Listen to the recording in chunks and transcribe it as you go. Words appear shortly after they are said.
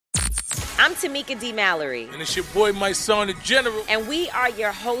I'm Tamika D. Mallory. And it's your boy, my son, the General. And we are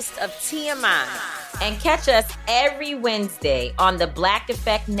your hosts of TMI. And catch us every Wednesday on the Black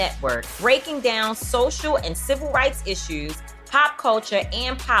Effect Network, breaking down social and civil rights issues, pop culture,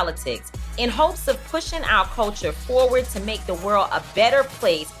 and politics in hopes of pushing our culture forward to make the world a better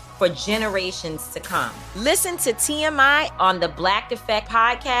place for generations to come. Listen to TMI on the Black Effect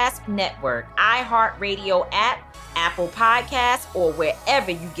Podcast Network, iHeartRadio app, Apple Podcasts, or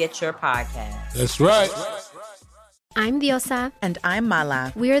wherever you get your podcasts. That's right. I'm Diosa. And I'm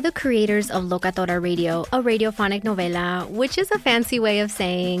Mala. We are the creators of Locatora Radio, a radiophonic novela, which is a fancy way of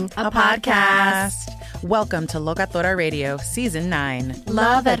saying a podcast. Welcome to Locatora Radio, Season 9.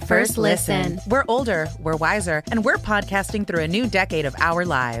 Love at first listen. We're older, we're wiser, and we're podcasting through a new decade of our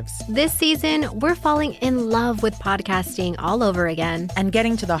lives. This season, we're falling in love with podcasting all over again. And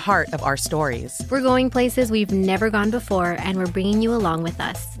getting to the heart of our stories. We're going places we've never gone before, and we're bringing you along with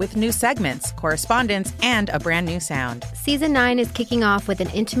us. With new segments, correspondence, and a brand new sound. Season 9 is kicking off with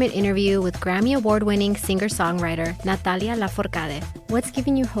an intimate interview with Grammy Award-winning singer-songwriter Natalia Lafourcade. What's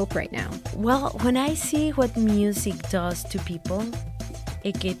giving you hope right now? Well, when I see what music does to people,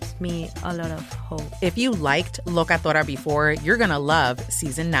 it gives me a lot of hope. If you liked Locatora before, you're going to love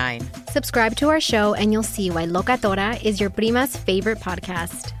Season 9. Subscribe to our show and you'll see why Locatora is your prima's favorite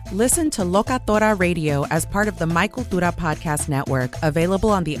podcast. Listen to Locatora Radio as part of the My Cultura Podcast Network, available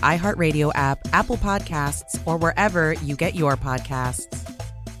on the iHeartRadio app, Apple Podcasts, or wherever you get your podcasts.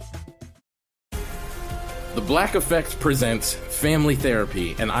 The Black Effect presents Family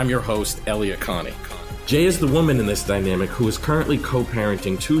Therapy, and I'm your host, Elliot Connie. Jay is the woman in this dynamic who is currently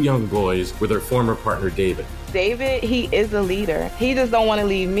co-parenting 2 young boys with her former partner, David. David, he is a leader. He just don't want to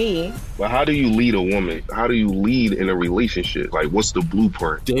leave me. But how do you lead a woman? How do you lead in a relationship? Like, what's the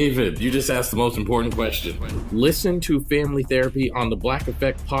blueprint? David, you just asked the most important question. Listen to Family Therapy on the Black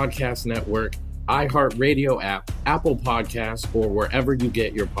Effect Podcast Network, iHeartRadio app, Apple Podcasts, or wherever you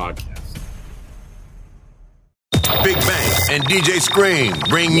get your podcasts. Big Bang and DJ Scream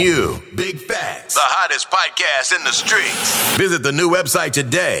bring you Big Facts, the hottest podcast in the streets. Visit the new website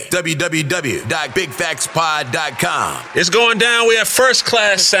today, www.bigfactspod.com. It's going down. We have First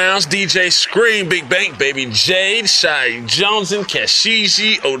Class Sounds, DJ Scream, Big Bang, Baby Jade, Shy Jones, and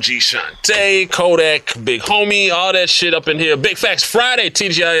Kashishi, OG Shantae, Kodak, Big Homie, all that shit up in here. Big Facts Friday,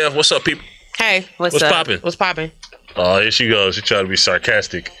 TGIF. What's up, people? Hey, what's up? Poppin'? What's poppin'? Oh, here she goes. She trying to be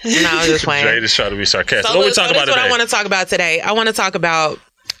sarcastic. No, I'm just playing. Jade is trying to be sarcastic. So what we talking about today? What I want to talk about today. I want to talk about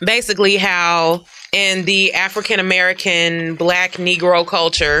basically how in the African-American Black Negro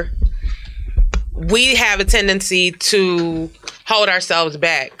culture, we have a tendency to hold ourselves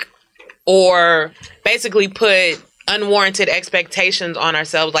back or basically put unwarranted expectations on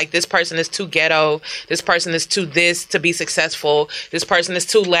ourselves. Like, this person is too ghetto. This person is too this to be successful. This person is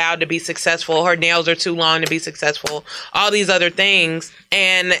too loud to be successful. Her nails are too long to be successful. All these other things.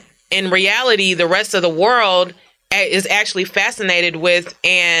 And in reality, the rest of the world is actually fascinated with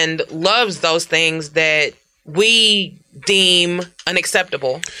and loves those things that we deem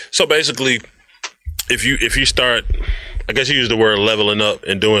unacceptable. So basically, if you start, I guess you use the word leveling up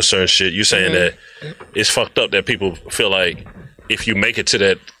and doing certain shit, you saying that it's fucked up that people feel like if you make it to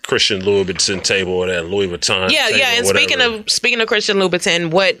that Christian Louboutin table or that Louis Vuitton table, and speaking of Christian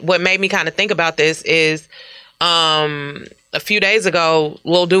Louboutin, what made me kind of think about this is a few days ago,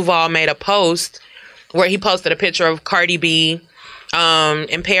 Lil Duval made a post where he posted a picture of Cardi B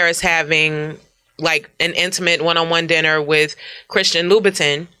in Paris having like an intimate one-on-one dinner with Christian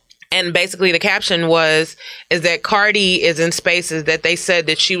Louboutin. And basically the caption is that Cardi is in spaces that they said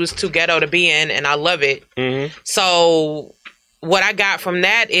that she was too ghetto to be in, and I love it. Mm-hmm. So what I got from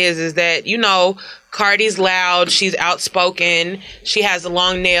that is that, you know, Cardi's loud, she's outspoken, she has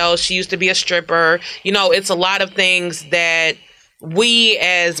long nails, she used to be a stripper. You know, it's a lot of things that we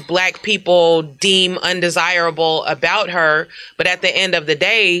as Black people deem undesirable about her. But at the end of the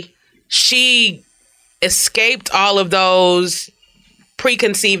day, she escaped all of those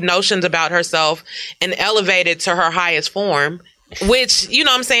preconceived notions about herself and elevated to her highest form, which, you know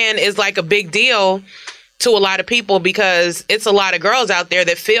what I'm saying, is like a big deal to a lot of people, because it's a lot of girls out there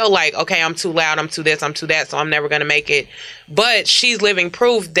that feel like, okay, I'm too loud, I'm too this, I'm too that, so I'm never going to make it. But she's living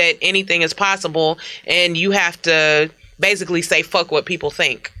proof that anything is possible, and you have to basically say fuck what people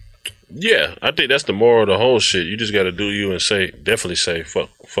think. Yeah, I think that's the moral of the whole shit. You just got to do you and definitely say fuck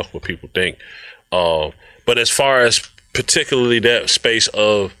what people think. But as far as particularly that space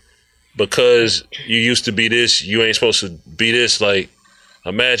of, because you used to be this, you ain't supposed to be this. Like,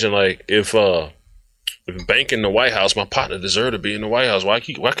 imagine like if Bank in the White House, my partner deserved to be in the White House. Why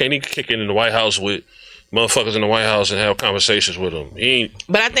can't he kick in the White House with motherfuckers in the White House and have conversations with him. He ain't.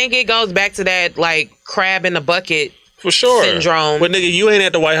 But I think it goes back to that like crab in the bucket for sure syndrome. But nigga, you ain't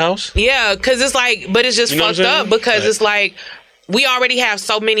at the White House. Yeah, because it's like, but it's just fucked up because it's like we already have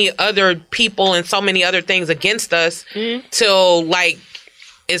so many other people and so many other things against us till like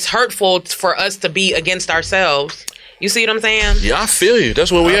it's hurtful for us to be against ourselves. You see what I'm saying? Yeah, I feel you.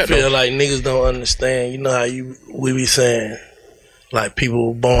 That's where we at. I feel like niggas don't understand. You know how we be saying like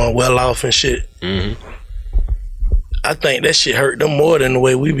people born well off and shit. Mm-hmm. I think that shit hurt them more than the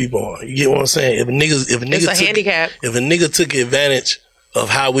way we be born. You get what I'm saying? If a nigga took advantage of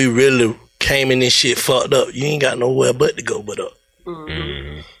how we really came in this shit fucked up, you ain't got nowhere but to go but up.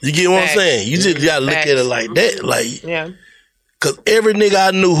 Mm-hmm. You get what I'm saying? You just gotta look at it like that. Like, cause every nigga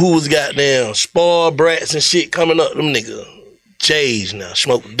I knew who was goddamn spoiled brats and shit coming up, them niggas J's now,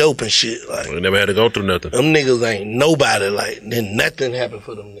 smoke dope and shit. Like, we never had to go through nothing. Them niggas ain't nobody. Like, then nothing happened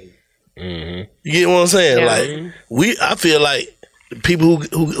for them niggas. Mm-hmm. You get what I'm saying? Yeah. Like I feel like the people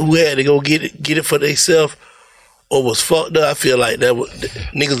who had to go get it for themselves or was fucked up. I feel like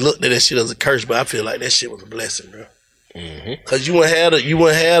niggas looked at that shit as a curse, but I feel like that shit was a blessing, bro. Mm-hmm. Cause you wouldn't have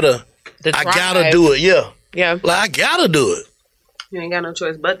I gotta do it, yeah. Like I gotta do it. You ain't got no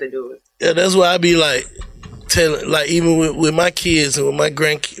choice but to do it. Yeah, that's why I be like telling, like even with my kids and with my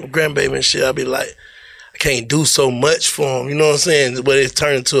grandbaby and shit, I be like, I can't do so much for them, you know what I'm saying? But it's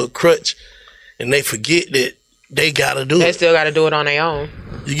turned into a crutch, and they forget that they gotta do it. They still gotta do it on their own.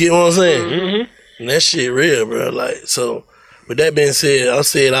 You get what I'm saying? Mm-hmm. And that shit real, bro. Like, so with that being said, I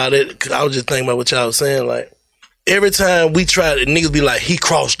said all that because I was just thinking about what y'all was saying. Like, every time we try to, niggas be like, he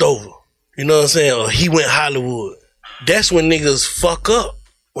crossed over, you know what I'm saying? Or he went Hollywood. That's when niggas fuck up,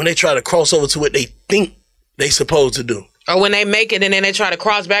 when they try to cross over to what they think they supposed to do. Or when they make it and then they try to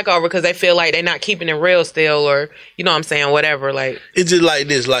cross back over because they feel like they're not keeping it real still, or you know what I'm saying, whatever. Like, it's just like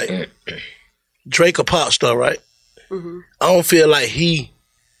this, like Drake a pop star, right? Mm-hmm. I don't feel like he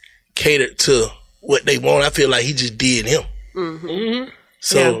catered to what they want. I feel like he just did him. Mm-hmm.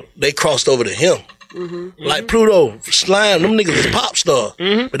 So they crossed over to him. Mm-hmm. Like Pluto, Slime, them niggas is pop star,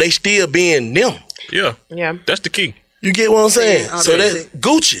 but they still being them. Yeah, that's the key. You get what I'm saying? So that's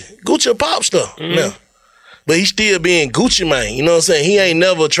Gucci a pop star now. But he still being Gucci Mane, you know what I'm saying? He ain't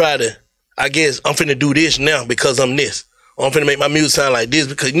never tried to, I guess, I'm finna do this now because I'm this. Or I'm finna make my music sound like this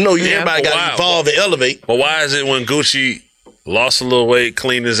because, you know, everybody got to evolve and elevate. But why is it when Gucci lost a little weight,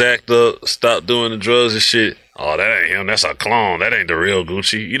 cleaned his act up, stopped doing the drugs and shit, oh, that ain't him, that's a clone, that ain't the real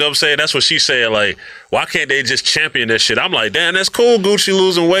Gucci. You know what I'm saying? That's what she's saying, like, why can't they just champion that shit? I'm like, damn, that's cool, Gucci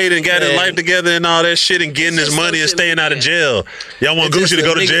losing weight and got his life together and all that shit and getting his money and staying out of jail. Y'all want Gucci to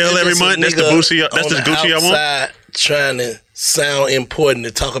go to jail every month? That's the Gucci I want? Trying to sound important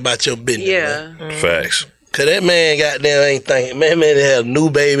to talk about your business. Yeah. Facts. Cause that man goddamn ain't thinking, man, they have a new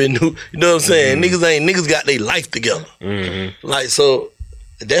baby, you know what I'm saying? Niggas got their life together. Mm-hmm. Like, so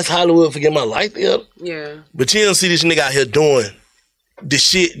that's Hollywood for getting my life together. Yeah. But you don't see this nigga out here doing the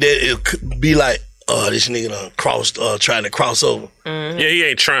shit that it could be like, this nigga done trying to cross over. Mm-hmm. Yeah, he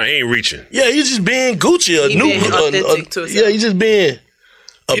ain't trying, he ain't reaching. Yeah, he's just being Gucci, he's just being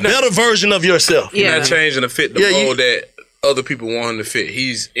a better version of yourself. You're not changing to fit the mold that other people want him to fit.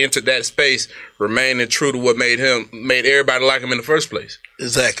 He's entered that space, remaining true to what made everybody like him in the first place.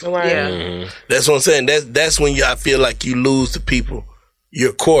 Exactly. Right. Yeah. Mm-hmm. That's what I'm saying. That's when I feel like you lose the people.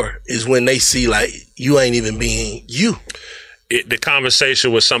 Your core is when they see like you ain't even being you. The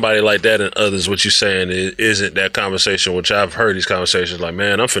conversation with somebody like that and others, what you're saying isn't that conversation, which I've heard these conversations like,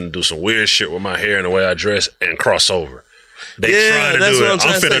 man, I'm finna do some weird shit with my hair and the way I dress and cross over. They try to do it.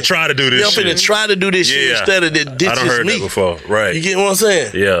 I'm finna try to do this shit. I'm finna try to do this shit instead of that. I done heard that before. Right. You get what I'm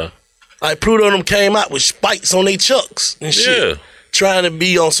saying? Yeah. Like Pluto and them came out with spikes on their chucks and shit. Yeah. Trying to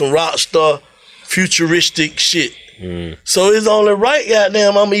be on some rock star futuristic shit. Mm. So it's only right,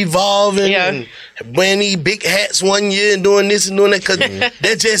 goddamn, I'm evolving and wearing these big hats one year and doing this and doing that. Cause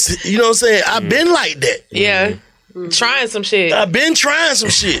that just, you know what I'm saying? I've been like that. Yeah. Trying some shit. I've been trying some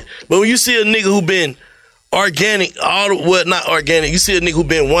shit. But when you see a nigga who been organic, not organic. You see a nigga who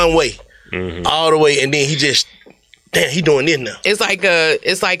been one way, all the way, and then he just, damn, he doing this now. It's like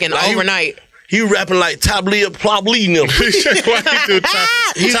an overnight. He rapping like Talib Kweli, them.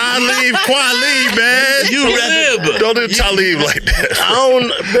 Talib Kweli, man. You rapping? Don't do Talib like that. I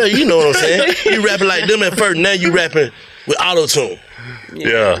don't, bro. You know what I'm saying? You rapping like them at first. Now you rapping with auto tune.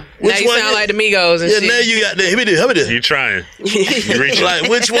 Yeah. Now you sound like the Migos and shit. Yeah, now you got the. You trying. You reaching. Like,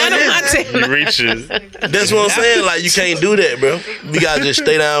 which one is it? You reaching. That's what I'm saying. Like, you can't do that, bro. You got to just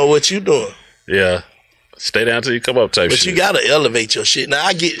stay down with what you doing. Yeah. Stay down till you come up type but shit. But you got to elevate your shit. Now,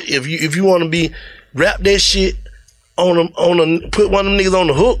 I get, if you want to be, rap that shit on them, put one of them niggas on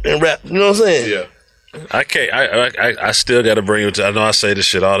the hook and rap. You know what I'm saying? Yeah. I can't. I still got to bring it to. I know I say this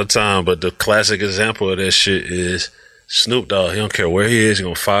shit all the time, but the classic example of that shit is Snoop Dogg. He don't care where he is. He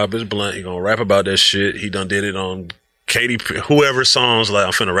gonna fire up his blunt. He gonna rap about that shit. He done did it on Katy, whoever songs like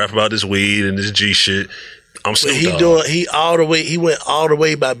I'm finna rap about this weed and this G shit. I'm Snoop Dogg. He went all the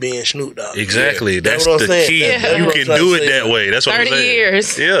way by being Snoop Dogg. Exactly. Yeah. That's what the I'm saying. key. That's You what can I'm do trying it to that say. way. That's what I'm 30 saying.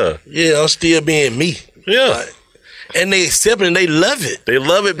 years. Yeah. Yeah, I'm still being me. Yeah. Like, and they accept it and they love it. They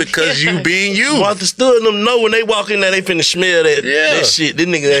love it because you being you. Martha Stewart and them know when they walk in there, they finna smell that shit. This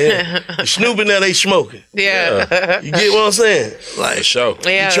nigga here. Snooping there, they smoking. Yeah. You get what I'm saying? Like, For sure.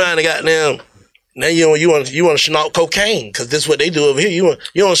 Yeah. You trying to goddamn. Now you want to snort cocaine because this is what they do over here. You want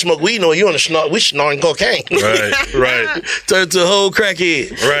to smoke weed? No, you want to snort. We snorting cocaine. Right. Turn to a whole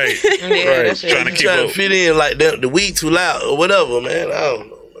crackhead. Right. Right. Trying to keep trying up. to fit in like the weed too loud or whatever, man. I don't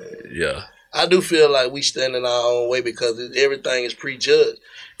know, man. Yeah. I do feel like we stand in our own way because everything is prejudged.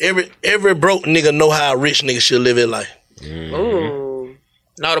 Every broke nigga know how a rich nigga should live his life. Ooh.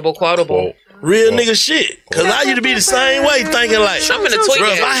 Notable quotable. Real nigga shit. Cause I used to be the same way, thinking like, I'm finna tweet bro,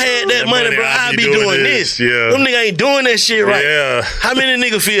 that. if I had that money, bro, I'd be doing this. Yeah. Them niggas ain't doing that shit right. Yeah. How many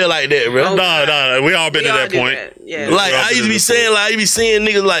niggas feel like that, bro? No. We all been to that point. Yeah. Like I used to be saying, like I used to be seeing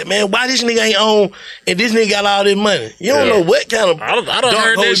niggas like, man, why this nigga ain't on and this nigga got all this money? You don't know what kind of I don't dark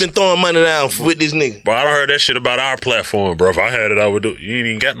heard hole this. been throwing money down with this nigga. Bro, I done heard that shit about our platform, bro. If I had it, I would do it. You ain't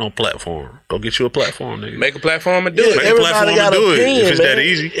even got no platform. Go get you a platform, nigga. Make a platform and do Make it. a platform Everybody got and do it. opinion, If it's man. that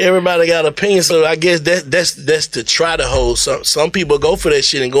easy. Everybody got opinion, so I guess that's to try to hold. Some people go for that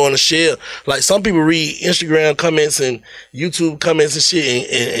shit and go on the shell. Like some people read Instagram comments and YouTube comments and shit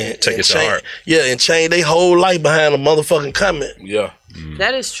and Take it to change, heart. yeah, and change their whole life behind a motherfucking comment. Yeah.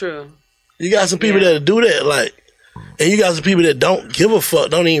 That is true. You got some people that do that, like, and you got some people that don't give a fuck,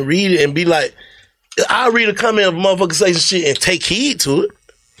 don't even read it and be like, I'll read a comment of a motherfucker say some shit and take heed to it.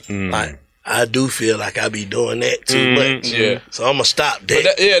 Like, I do feel like I be doing that too much. Yeah. So I'm gonna stop that.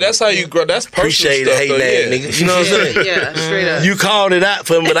 But that's how you grow. That's personal Appreciate stuff, it, though. hey, Yeah. man, nigga. You know what I'm saying? Yeah, straight up. You called it out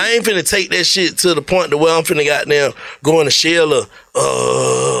for me, but I ain't finna take that shit to the point to where I'm finna goddamn go in the shell or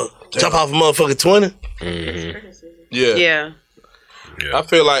jump off a motherfucking 20. Yeah. Yeah. I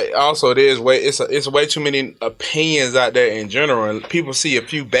feel like also there's it's way too many opinions out there in general, and people see a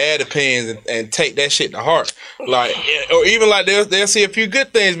few bad opinions and take that shit to heart. Like, or even like they'll see a few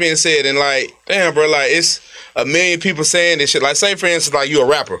good things being said, and like, damn, bro, like it's a million people saying this shit. Like, say for instance, like you a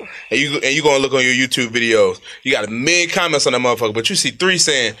rapper and you gonna look on your YouTube videos, you got a million comments on that motherfucker, but you see 3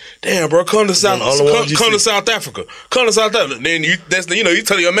 saying, "Damn, bro, come to South Africa, come to South Africa." Then you you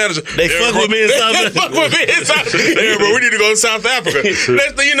tell your manager They fuck with me in South Africa. Fuck with me in South Africa. Damn, bro, we need to go to South Africa.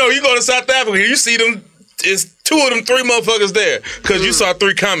 Next thing you know, you go to South Africa, you see them. It's 2 of them 3 motherfuckers there because you saw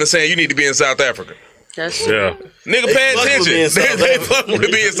 3 comments saying you need to be in South Africa. That's Yeah. Nigga, pay attention. They fuck with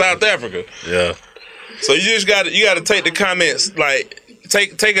me in South Africa. Yeah. So you just got to take the comments, like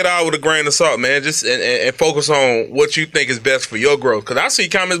take it all with a grain of salt, man. Just and focus on what you think is best for your growth. Cause I see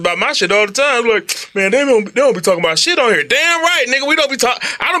comments about my shit all the time. Like, man, they don't be talking about shit on here. Damn right, nigga.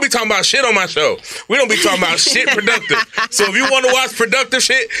 I don't be talking about shit on my show. We don't be talking about shit productive. So if you want to watch productive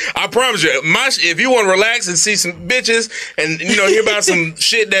shit, I promise you, if you want to relax and see some bitches and hear about some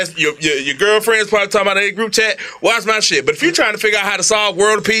shit that's your girlfriend's probably talking about in a group chat, watch my shit. But if you're trying to figure out how to solve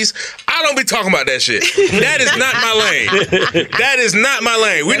world peace, I don't be talking about that shit. That is not my lane. That is not my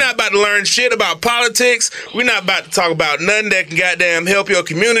lane. We're not about to learn shit about politics. We're not about to talk about nothing that can goddamn help your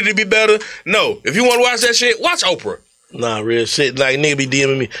community be better. No. If you want to watch that shit, watch Oprah. Nah, real shit. Like nigga be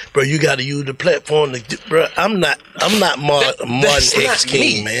DMing me, bro. You got to use the platform to, bro. I'm not Martin X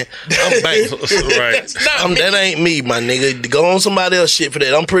King, man. I'm back. Right. That ain't me, my nigga. Go on somebody else shit for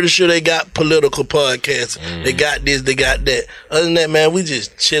that. I'm pretty sure they got political podcasts. They got this, they got that. Other than that, man, we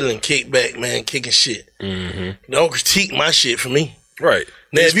just chilling, kick back, man, kicking shit. Don't critique my shit for me. Right.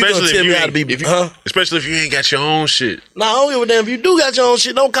 Now, if you gonna tell me how to be, especially if you ain't got your own shit. Nah, I don't give a damn. If you do got your own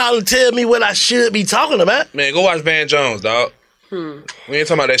shit, don't call and tell me what I should be talking about. Man, go watch Van Jones, dog. We ain't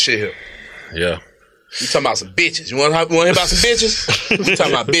talking about that shit here. Yeah. You talking about some bitches. You want to hear about some bitches? We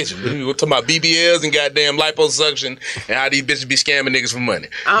talking about bitches. We talking about BBLs and goddamn liposuction and how these bitches be scamming niggas for money.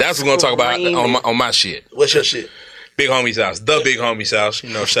 That's what we're gonna talk about on my shit. What's your shit? Big Homie's house. The Big Homie's house.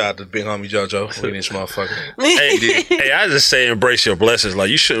 Shout out to Big Homie JoJo. We this motherfucker. Hey, I just say embrace your blessings. Like,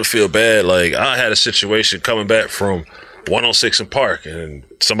 you shouldn't feel bad. Like, I had a situation coming back from 106 in Park, and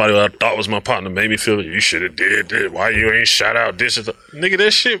somebody I thought was my partner made me feel you should have did this. Why you ain't shout out this? Nigga,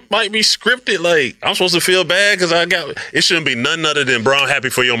 that shit might be scripted. Like, I'm supposed to feel bad because it shouldn't be nothing other than, bro, I'm happy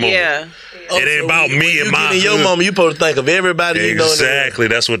for your moment. Yeah. It ain't about me and my. In your moment, you supposed to think of everybody you know. Exactly,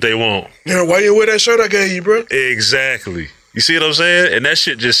 that's what they want. Yeah, why you wear that shirt I gave you, bro? Exactly. You see what I'm saying? And that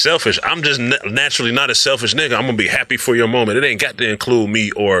shit just selfish. I'm just naturally not a selfish nigga. I'm gonna be happy for your moment. It ain't got to include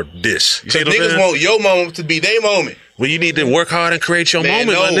me or this. You see what I'm niggas saying? want your moment to be their moment. Well, you need to work hard and create your moment,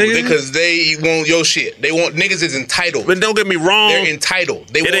 no, my nigga. because they want your shit. They want niggas is entitled. But don't get me wrong. They're entitled.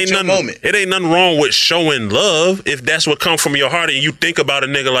 They want your moment. It ain't nothing wrong with showing love if that's what comes from your heart and you think about a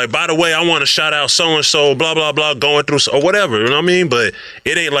nigga like, by the way, I want to shout out so-and-so, blah, blah, blah, going through, or whatever. You know what I mean? But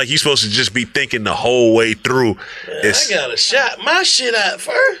it ain't like you supposed to just be thinking the whole way through. Man, I gotta shout my shit out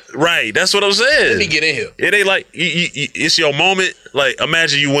first. Right. That's what I'm saying. Let me get in here. It ain't like, it's your moment. Like,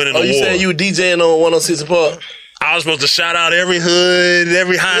 imagine you winning an award. Oh, you saying you DJing on 106 & Park? I was supposed to shout out every hood,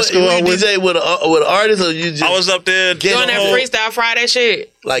 every high school. You DJ with an artist, or you just? I was up there doing that freestyle Friday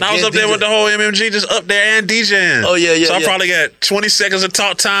shit. Like I was up there with the whole MMG, just up there and DJing. Oh yeah. So I probably got 20 seconds of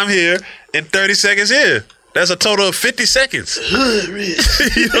talk time here and 30 seconds here. That's a total of 50 seconds. You know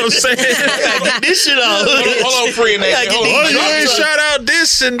what I'm saying? Get this shit out. Hold on, free in that. You ain't shout out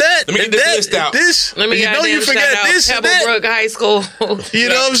this and that. Let me get this list out. This. Let me you know you forget this and that. Pebblebrook High School. You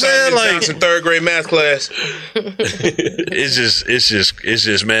know what I'm saying? Like Johnson, 3rd grade math class. It's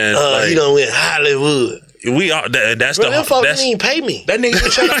just man. He done went Hollywood. We are. That's Bro, the. That didn't even pay me. That nigga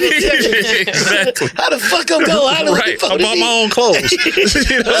was trying to Exactly. How the fuck I'm going Hollywood? Right. I bought my own clothes.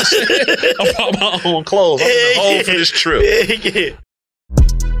 You know what I'm saying? I bought my own clothes. I'm in the hole for this trip. Yeah.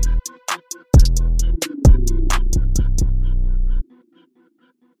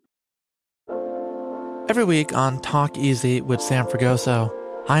 Every week on Talk Easy with Sam Fragoso,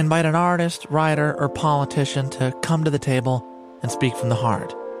 I invite an artist, writer, or politician to come to the table and speak from the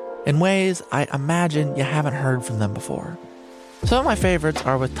heart in ways I imagine you haven't heard from them before. Some of my favorites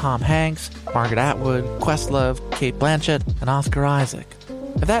are with Tom Hanks, Margaret Atwood, Questlove, Cate Blanchett, and Oscar Isaac.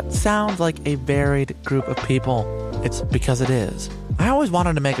 If that sounds like a varied group of people, it's because it is. I always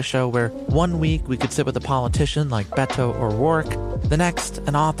wanted to make a show where one week we could sit with a politician like Beto or Rourke, the next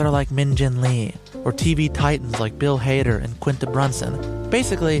an author like Min Jin Lee, or TV titans like Bill Hader and Quinta Brunson.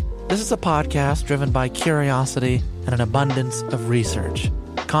 Basically, this is a podcast driven by curiosity and an abundance of research.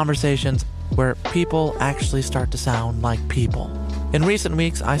 Conversations where people actually start to sound like people. In recent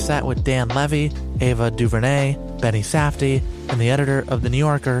weeks, I sat with Dan Levy, Ava DuVernay, Benny Safdie, and the editor of The New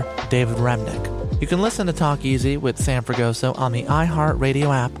Yorker, David Remnick. You can listen to Talk Easy with Sam Fragoso on the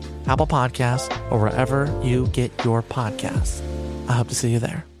iHeartRadio app, Apple Podcasts, or wherever you get your podcasts. I hope to see you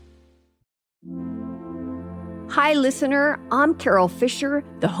there. Hi, listener. I'm Carol Fisher,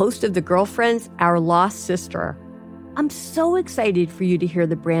 the host of The Girlfriends, Our Lost Sister. I'm so excited for you to hear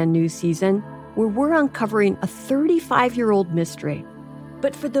the brand new season where we're uncovering a 35-year-old mystery.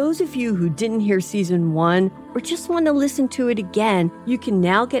 But for those of you who didn't hear season 1 or just want to listen to it again, you can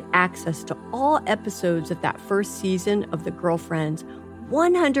now get access to all episodes of that first season of The Girlfriends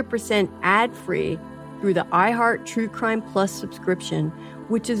 100% ad-free through the iHeart True Crime Plus subscription,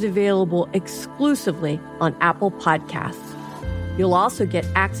 which is available exclusively on Apple Podcasts. You'll also get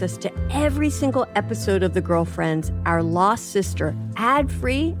access to every single episode of The Girlfriends, Our Lost Sister,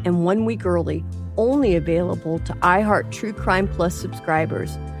 ad-free and 1 week early, only available to iHeart True Crime Plus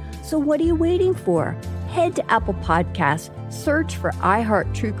subscribers. So what are you waiting for? Head to Apple Podcasts, search for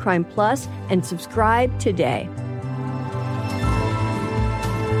iHeart True Crime Plus, and subscribe today.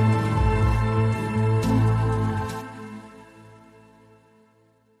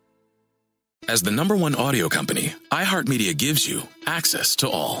 As the #1 audio company, iHeartMedia gives you access to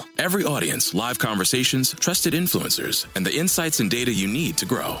all. Every audience, live conversations, trusted influencers, and the insights and data you need to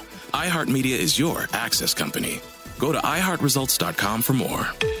grow. iHeartMedia is your access company. Go to iHeartResults.com for more.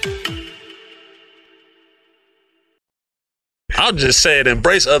 I'll just say it,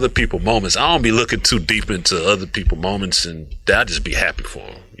 embrace other people's moments. I don't be looking too deep into other people's moments, and I just be happy for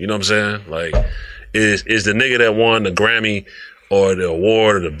them. You know what I'm saying? Like, is the nigga that won the Grammy or the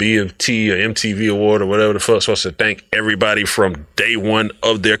award or the BMT or MTV award or whatever the fuck supposed to thank everybody from day one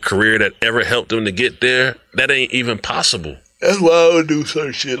of their career that ever helped them to get there? That ain't even possible. That's why I don't do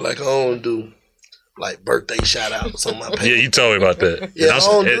certain shit. Like, I don't do like birthday shout outs on my page. Yeah, you told me about that. Yeah, I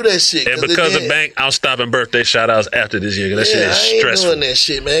don't do that shit. And because of Bank, I'm stopping birthday shout outs after this year. That shit is stressful. I ain't doing that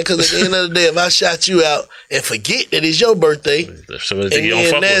shit, man. Because at the end of the day, if I shout you out and forget that it's your birthday, so and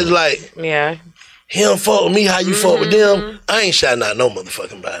then that's like, yeah, he don't fuck with me how you fuck with them, I ain't shouting out no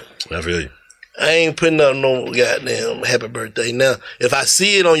motherfucking body. I feel you. I ain't putting up no goddamn happy birthday. Now, if I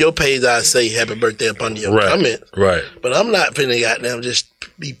see it on your page, I say happy birthday up under your comment. Right. But I'm not finna goddamn just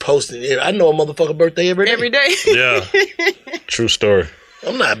be posting it. I know a motherfucking birthday every day. Every day. Yeah. True story.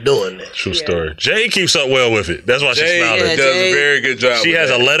 I'm not doing that. True story. Jay keeps up well with it. That's why she's smiling. Does a very good job. She has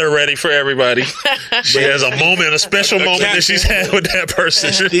a letter ready for everybody. She has a moment, a special moment that she's had with that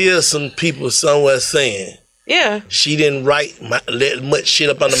person. Still some people somewhere saying, Yeah. She didn't let much shit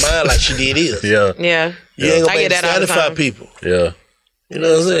up on the mind like she did his. Yeah. Yeah. You ain't gonna I make get that all the satisfy time. people. Yeah. You know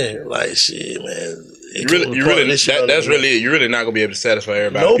what I'm saying? Like shit, man. That's really it. You're really not gonna be able to satisfy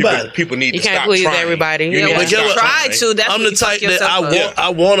everybody. Nobody. People need You to can't stop please trying. everybody. You Yeah, need but to get stop what- trying. Try to. That's I'm when the you type fuck that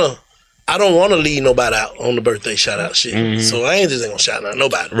yourself up. I don't wanna leave nobody out on the birthday shout out shit. So I ain't just ain't gonna shout out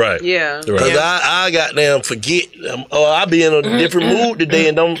nobody. Right. Yeah. Cause I goddamn forget. I be in a different mood today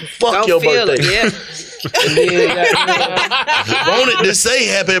and don't fuck your feel birthday. it, yeah. And then wanted to say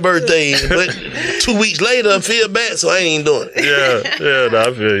happy birthday, but 2 weeks later I feel bad, so I ain't even doing it. Yeah, no,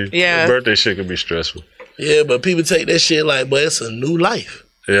 I feel you. Yeah. The birthday shit can be stressful. Yeah, but people take that shit like, but it's a new life.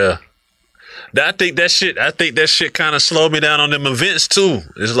 Yeah. I think that shit kind of slowed me down on them events too.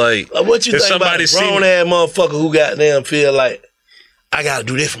 It's like What you if think about a see grown ass motherfucker who goddamn feel like I gotta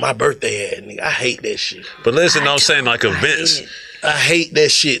do this for my birthday ass nigga? I hate that shit. But listen, I'm saying like events. I hate that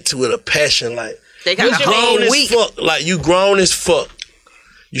shit too with a passion. Like They got you a whole grown as week. fuck. Like you grown as fuck.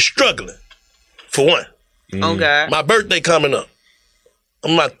 You struggling for one. Oh God. My birthday coming up.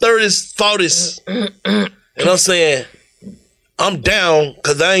 I'm my 30s, 40s, and I'm saying I'm down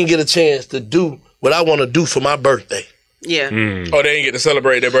because I ain't get a chance to do what I want to do for my birthday. Yeah. Oh, they didn't get to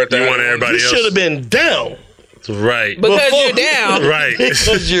celebrate their birthday. You want everybody You else. should have been down. Right. Because you're down. Right.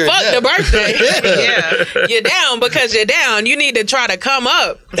 Because you're Fuck down. the birthday. Yeah. You're down because you're down. You need to try to come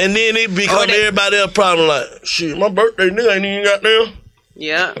up. And then it become everybody else's problem. Like, shit, my birthday nigga ain't even got there.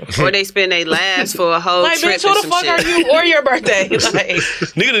 Yeah. Or they spend their last for a whole Like, trip. bitch, who the fuck are you or your birthday? Like,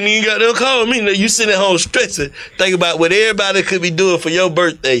 Nigga didn't even got there call me. You sitting at home stressing, think about what everybody could be doing for your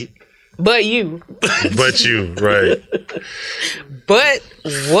birthday. but you. But you, right. But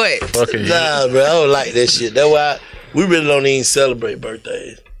what? Fucking Nah, bro, I don't like that shit. That's why we really don't even celebrate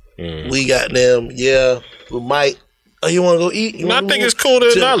birthdays. We got them, we might. Oh, you want to go eat? I think it's cool to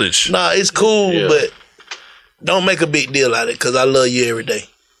acknowledge. Nah, it's cool, Yeah. but don't make a big deal out of it because I love you every day.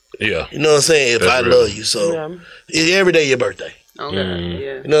 Yeah. You know what I'm saying? If That's I real. love you, so every day your birthday. Okay.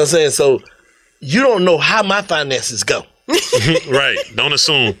 Yeah. You know what I'm saying? So you don't know how my finances go. Right. Don't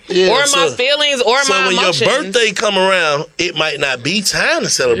assume. Yeah, or so- my feelings or so my when emotions. your birthday come around, it might not be time to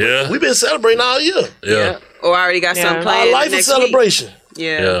celebrate. Yeah. We've been celebrating all year. Yeah. Or I already got something Our planned. life is next celebration. Week.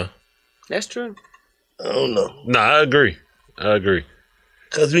 Yeah. Yeah. That's true. I don't know. Nah, I agree.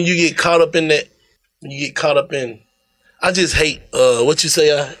 Because when you get caught up in that, I just hate, what you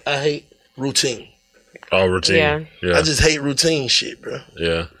say, I hate routine. All routine. Yeah. I just hate routine shit, bro.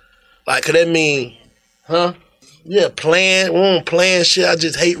 Yeah. Like, could that mean, yeah, we don't plan shit. I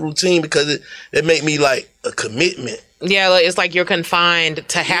just hate routine because it make me like a commitment. Yeah, like, it's like you're confined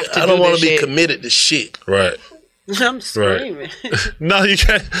to have to I don't want want to be committed to shit. Right. I'm screaming. No, you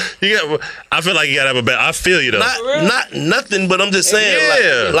can't. I feel like you gotta have a bad. I feel you though. Not nothing, but I'm just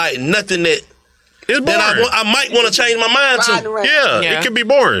saying, like nothing that it's boring. I might want to change my mind to. Yeah, it can be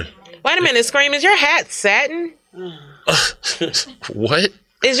boring. Wait a minute, Scream, is your hat satin? What?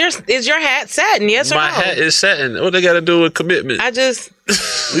 Is your hat satin? Yes or My no? hat is satin. What they got to do with commitment?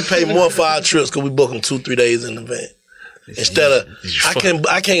 We pay more for our trips because we book them 2-3 days in advance. Instead of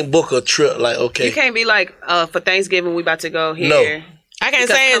I can't book a trip like You can't be like, for Thanksgiving we about to go here. No. I can't Because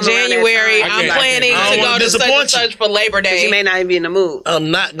say in come around that January time, I'm like, planning I don't to go wanna to such and disappoint such for Labor Day. You may not even be in the mood. I'm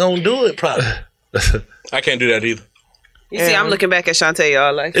not gonna do it probably. I can't do that either. You see, I'm looking back at Shantae,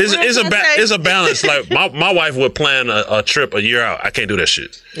 y'all like. It's a balance. Like my wife would plan a trip a year out. I can't do that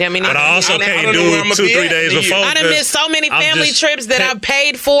shit. Yeah, I mean, but I also can't do it 2-3 days before. I done missed so many family trips that I've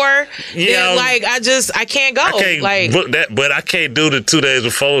paid for. Yeah, that, like I can't go. I can't like book that, but I can't do the 2 days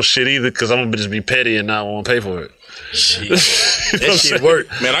before shit either because I'm gonna just be petty and not want to pay for it. Shit. That shit work.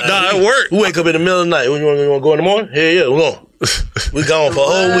 Man, it work. We wake up in the middle of the night. You want to go in the morning? Yeah, we're going. We gone for a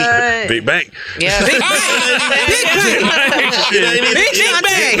whole week. Big bank. Yeah, big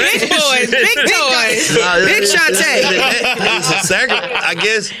bang, big boys, big toys, big Shantae.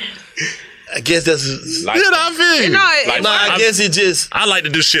 I guess that's Like, I feel you. I guess it just. I like to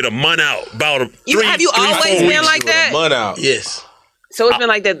do shit a month out. About Have you always been like that? A month out. Yes. So it's been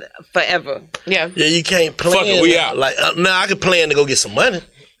like that forever. Yeah. Yeah, you can't plan. Fuck it, we out. Like now, I could plan to go get some money.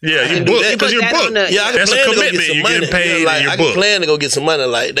 Yeah, you can book do that. because you're booked. Yeah, I can That's a plan to go commitment. get some You're money. getting paid Yeah, like, and you're I can booked. plan to go get some money.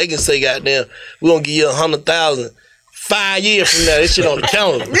 Like they can say, "Goddamn, we're gonna give you 100,000 5 years from now." This shit on the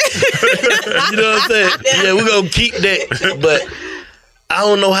calendar. You know what I'm saying? Yeah, we're gonna keep that, but I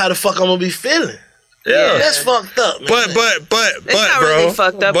don't know how the fuck I'm gonna be feeling. Yeah, that's fucked up, man. But It's not bro, really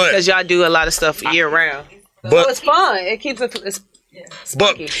fucked up but- because y'all do a lot of stuff year round. But- So it's fun. It keeps it.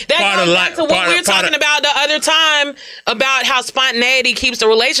 But That part goes of back life, to what we were talking about the other time about how spontaneity keeps the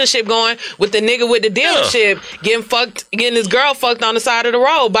relationship going with the nigga with the dealership getting his girl fucked on the side of the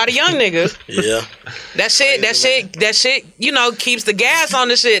road by the young nigga. Yeah. That shit, you know, keeps the gas on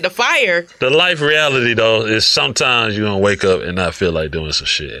the shit, the fire. The life reality though is sometimes you're gonna wake up and not feel like doing some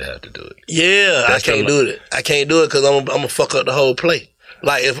shit and have to do it. Yeah, I can't do it. I can't do it because I'm gonna fuck up the whole play.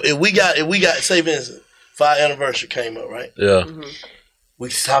 Like if we got say for instance, 5th anniversary came up, right? Yeah. We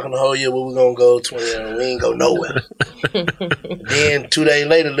talking the whole year where we gonna go 20 and we ain't go nowhere. Then 2 days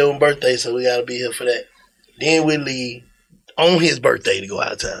later, little birthday, so we gotta be here for that. Then we leave on his birthday to go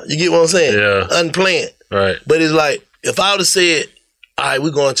out of town. You get what I'm saying? Yeah. Unplanned. Right. But it's like if I would have said, all right,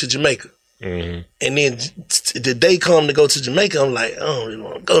 we're going to Jamaica. Mm-hmm. And then the day come to go to Jamaica, I'm like, I don't really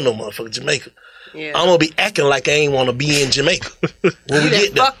want to go no motherfucking Jamaica. Yeah. I'm gonna be acting like I ain't want to be in Jamaica when we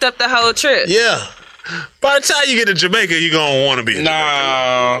get there. Fucked up the whole trip. Yeah. By the time you get to Jamaica, you're gonna want to be.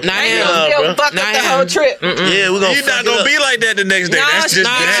 Nah, still fucked up the whole trip. Yeah, we're gonna. You're not gonna be like that the next day. That's just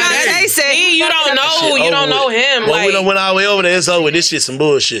that They said you don't know. You don't know him. Well, we done went all the way over there. It's over. This shit some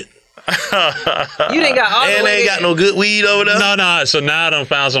bullshit. You didn't got all the And way they ain't got no good weed over there. No. So now I done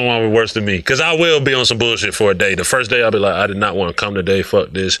found someone worse than me. Because I will be on some bullshit for a day. The first day I'll be like, I did not want to come today.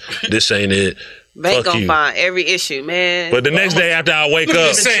 Fuck this. This ain't it. They Fuck gonna you. find every issue, man. But the next day after I wake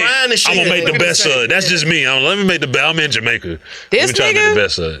up, trying to I'm gonna make the best of it. That's just me. Let me make the best. I'm in Jamaica. Let me try to make the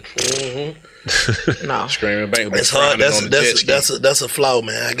best of it. No. Screaming bank. It's hard. That's a flaw,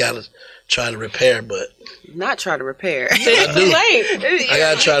 man. I gotta try to repair, but not try to repair. I do. I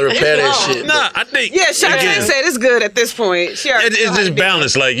gotta try to repair that shit. Nah, I think. Yeah, Shantae said it's good at this point. It's just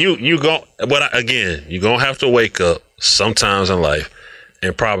balance. Like you go. But again, you gonna have to wake up sometimes in life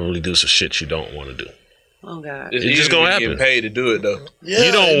and probably do some shit you don't want to do. Oh God! It's just gonna happen. Get paid to do it though. Yeah,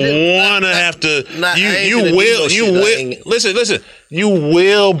 you don't want to have to. You will. Listen. You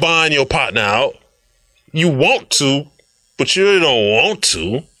will bond your partner out. You want to, but you don't want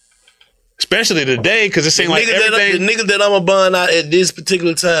to. Especially today, because it seems like everything. The niggas that I'm a bond out at this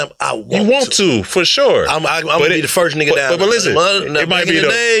particular time, I want. You want to for sure. I'm gonna be the first nigga down. But listen, it might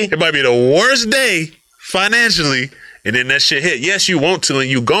be the worst day financially, and then that shit hit. Yes, you want to, and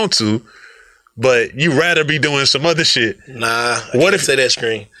you going to. But you rather be doing some other shit. Nah, what if say that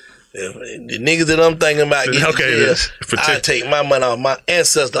screen? The niggas that I'm thinking about getting I take my money off my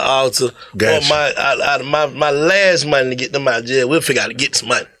ancestor altar or out of my last money to get them out of jail. We'll figure out to get some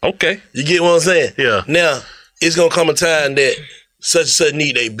money. Okay. You get what I'm saying? Yeah. Now, it's going to come a time that such and such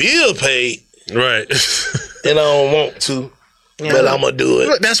need a bill paid. Right. And I don't want to, but I'm going to do it.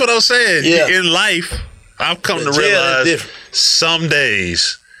 Look, that's what I was saying. Yeah. In life, I've come to realize some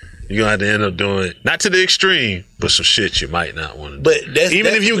days you're going to have to end up doing, not to the extreme, but some shit you might not want to do. But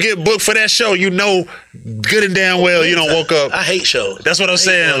even if you get booked for that show, you know good and damn well you don't woke up. I hate shows. That's what I'm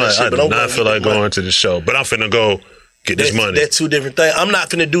saying. Like, I do not feel like going to the show, but I'm finna go get this money. That's two different things. I'm not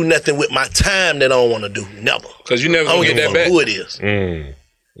finna do nothing with my time that I don't want to do. Never. Because you never gonna get that back. Who it is.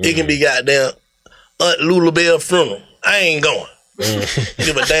 It can be goddamn Aunt Lula Bell funeral. I ain't going.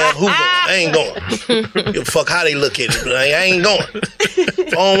 Give a damn who going. I ain't going. Give a fuck how they look at it. But I ain't going.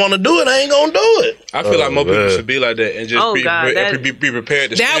 If I don't want to do it, I ain't gonna do it. I feel like more people should be like that and just be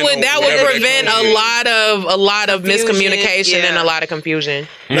prepared to. That would prevent a lot of miscommunication and a lot of confusion.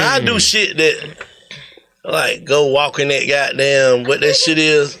 Now I do shit that like go walking that goddamn what that shit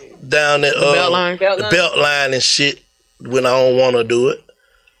is down that the belt line and shit when I don't want to do it.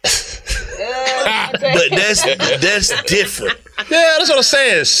 But that's different. Yeah, that's what I'm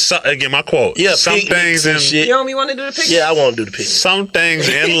saying. Again, my quote. Yeah, some things in shit. You don't want to do the picture? Yeah, I want to do the picture. Some things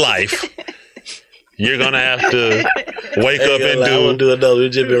in life you're gonna have to wake up and do. I won't do it though. It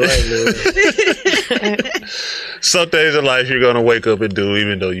just been right now. Some things in life you're gonna wake up and do,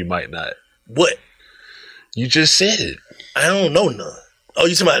 even though you might not. What? You just said it. I don't know none. Oh,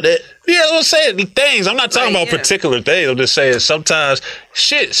 you talking about that? Yeah, I'm saying things. I'm not talking about particular things. I'm just saying sometimes,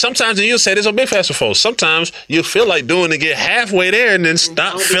 and you'll say this on Big Fast Before. Sometimes you feel like doing it, get halfway there, and then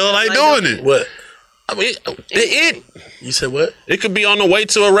stop feeling like doing it. What? I mean, You said what? It could be on the way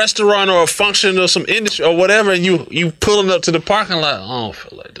to a restaurant or a function or some industry or whatever, and you pulling up to the parking lot. I don't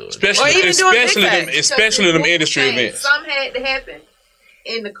feel like doing it. Especially them industry events. Something had to happen.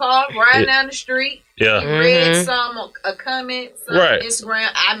 In the car, riding down the street. Yeah. Read a comment, some Right. Instagram.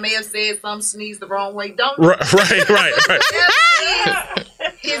 I may have said some sneeze the wrong way. Don't Right.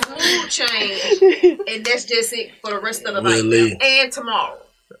 His mood changed, and that's just it for the rest of the night and tomorrow.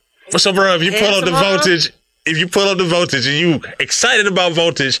 So, bro, if you pull up the voltage, and you excited about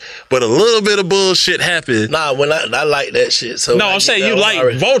voltage, but a little bit of bullshit happened. Nah, when I like that shit. So no, I'm saying you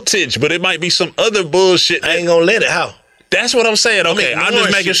like voltage, but it might be some other bullshit. I ain't gonna let it. How? That's what I'm saying. Okay, I'm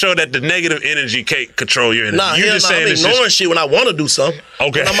just making shit. sure that the negative energy can't control your energy. Nah, You're just saying I'm this ignoring shit. shit when I want to do something.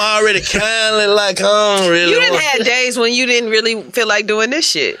 Okay. But I'm already kind of like, I don't really You didn't want- have days when you didn't really feel like doing this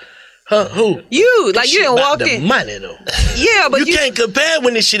shit. Huh? Who? You. Like, This you shit didn't about walk the in. money, though. Yeah, but you can't compare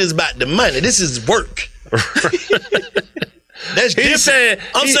when this shit is about the money. This is work. That's different.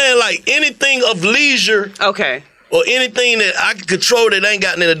 I'm saying like anything of leisure. Okay. Or anything that I can control that ain't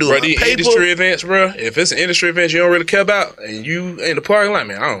got nothing to do Bro, with my these paper. industry events, bro. If it's an industry event you don't really care about, and you in the parking lot,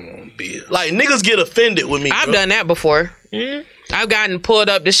 man, I don't want to be here. Like niggas get offended with me. I've done that before. I've gotten pulled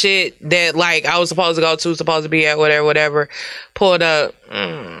up to shit that like I was supposed to go to, supposed to be at, whatever. Pulled up.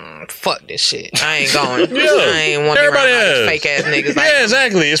 Fuck this shit. I ain't going. I ain't want to be around all these fake ass niggas. Like, Yeah,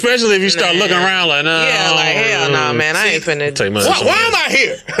 exactly. Especially if you start looking around like, no. yeah, like hell no, man. I ain't finna. Take my Why am I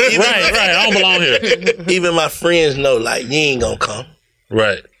here? Right, I don't belong here. Even my friends know, like, you ain't gonna come.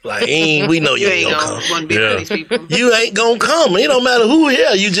 Right. Like, we know you ain't gonna come. Yeah. These people. You ain't gonna come. It don't matter who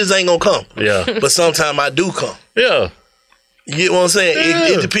here, you just ain't gonna come. Yeah. But sometimes I do come. Yeah. You get what I'm saying?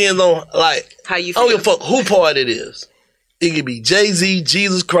 It depends on, like, how you I don't feel. give a fuck who part it is. It could be Jay-Z,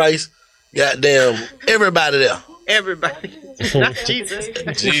 Jesus Christ, goddamn, everybody there. Everybody. Not Jesus.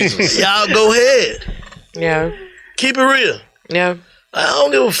 Jesus. Y'all go ahead. Yeah. Keep it real. Yeah. I don't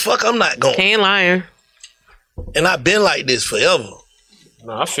give a fuck. I'm not going. Ain't lying. And I've been like this forever.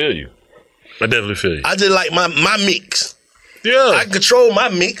 No, I feel you. I definitely feel you. I just like my mix. Yeah. I control my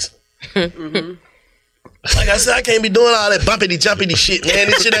mix. Like I said, I can't be doing all that bumpity jumpity shit, man.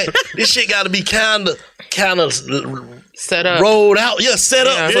 This shit got to be kind of set up, rolled out. Yeah, set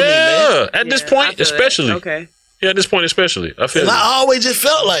up for me, man. At this point, especially. Okay. Yeah, at this point, especially. I feel And you. I always just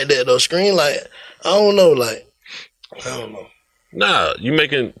felt like that though. Screen, like I don't know, like I don't know. Nah, you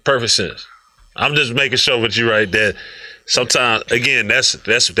making perfect sense. I'm just making sure with you right that sometimes again that's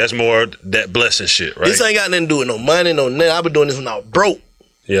more that blessing shit, right? This ain't got nothing to do with no money, no nothing. I've been doing this when I was broke.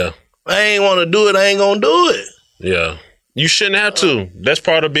 Yeah. I ain't want to do it. I ain't gonna do it. Yeah. You shouldn't have to. That's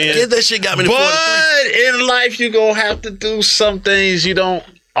part of being. That shit got me to 43. But in life, you gonna have to do some things you don't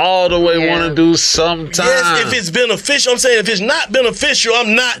all the way want to do sometimes. Yes, if it's beneficial. I'm saying if it's not beneficial,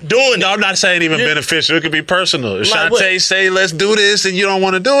 I'm not doing it. No, I'm not saying even beneficial. It could be personal. If Like Shantae what? say, let's do this, and you don't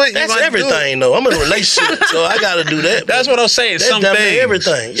want to do it, That's you might do it. everything, though. I'm in a relationship, so I got to do that. That's what I'm saying. That's Some damn near things.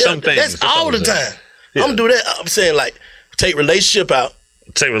 everything. Yeah, Some things. That's all what the I'm saying. time. I'm gonna do that. I'm saying like take relationship out,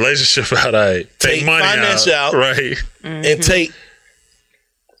 Take relationship out. Take money finance out, right? and take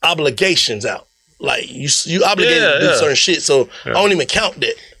obligations out. Like you obligated to do certain shit, so I don't even count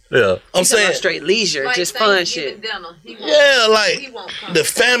that. Yeah, I'm saying straight leisure, just fun shit. yeah, like the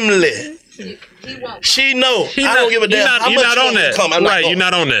family. She know. I don't give a damn how You're much not on you that. come. I'm Right, not you're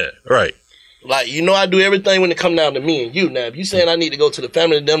not on that. Right. Like, you know, I do everything when it come down to me and you. Now, if you saying I need to go to the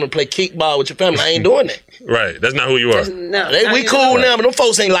family and them and play kickball with your family, I ain't doing that. Right. That's not who you are. No, we cool now, but them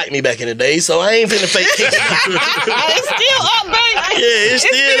folks ain't like me back in the day, so I ain't finna fake kickball. It's still up, baby. Yeah, it's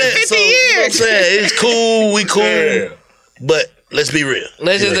still that. 50 So, you know what I'm saying? It's cool, we cool, but let's be real.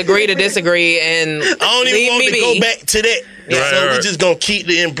 Let's just agree to disagree and I don't even want to go back to that. Right, So right. we just gonna keep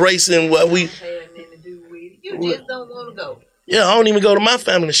the embracing what we. You just don't want to go. Yeah, I don't even go to my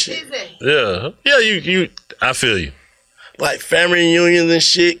family shit. Yeah. Yeah, you I feel you. Like family reunions and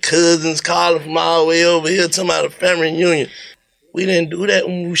shit, cousins calling from all the way over here talking about a family reunion. We didn't do that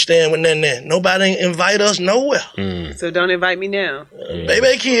when we was staying with nothing there. Nobody ain't invite us nowhere. So don't invite me now.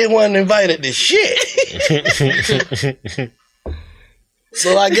 Baby kid wasn't invited to shit.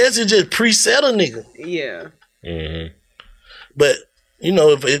 So I guess it just preset a nigga. Yeah. Mm-hmm. But, you know,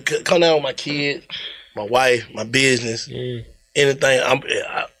 if it come down with my kids, my wife, my business, anything,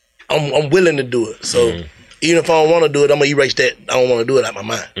 I'm willing to do it. So even if I don't want to do it, I'm going to erase that. I don't want to do it out of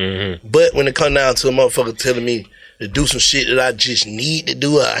my mind. Mm-hmm. But when it come down to a motherfucker telling me to do some shit that I just need to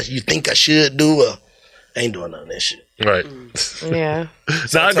do, or you think I should do, I ain't doing none of that shit. Right. Yeah.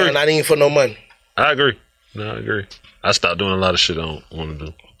 Sometimes not even for no money. I agree. No, I agree. I stopped doing a lot of shit I don't want to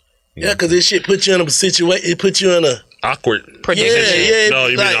do. Yeah, because this shit put you in a situation, it put you in a awkward position. Yeah. No,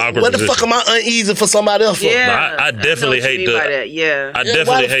 you like, mean an awkward what the position. fuck am I uneasy for somebody else for? Yeah. I definitely hate the. That. Yeah. I Yeah, definitely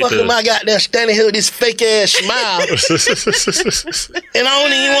why the hate fuck the. am I got there standing here with this fake ass smile and I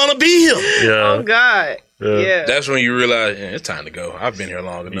don't even want to be here? Yeah. Oh God. Yeah. That's when you realize it's time to go. I've been here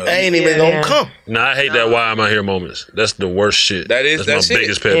long enough. I ain't even gonna come. Nah, I hate that why am I here moments. That's the worst shit. That's my it.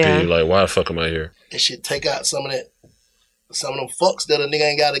 biggest pet Yeah. peeve. Like, why the fuck am I here? That shit take out some of them fucks that a nigga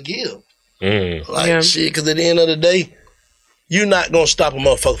ain't gotta give. Like shit, because at the end of the day, you're not gonna stop a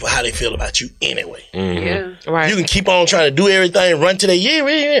motherfucker for how they feel about you anyway. Yeah. Right. You can keep on trying to do everything, run to their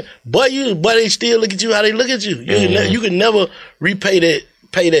yeah. But they still look at you how they look at you. You can never pay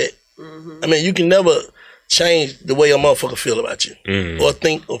that. I mean, you can never change the way a motherfucker feel about you. Or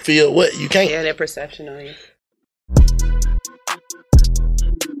think or feel what? You can't. Yeah, their perception on you.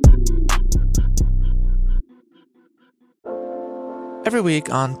 Every week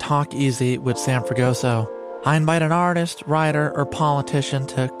on Talk Easy with Sam Fragoso, I invite an artist, writer, or politician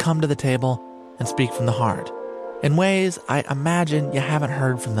to come to the table and speak from the heart in ways I imagine you haven't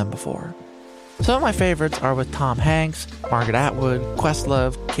heard from them before. Some of my favorites are with Tom Hanks, Margaret Atwood,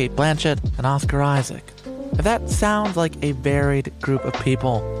 Questlove, Cate Blanchett, and Oscar Isaac. If that sounds like a varied group of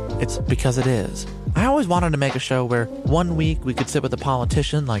people, it's because it is. I always wanted to make a show where one week we could sit with a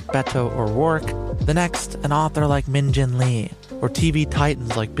politician like Beto O'Rourke, the next an author like Min Jin Lee, or TV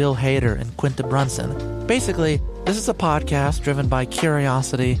titans like Bill Hader and Quinta Brunson. Basically, this is a podcast driven by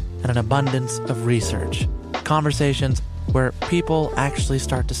curiosity and an abundance of research. Conversations where people actually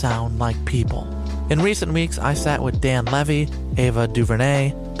start to sound like people. In recent weeks, I sat with Dan Levy, Ava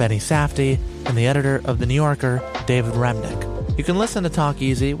DuVernay, Benny Safdie, and the editor of The New Yorker, David Remnick. You can listen to Talk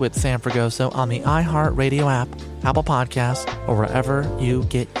Easy with Sam Fragoso on the iHeartRadio app, Apple Podcasts, or wherever you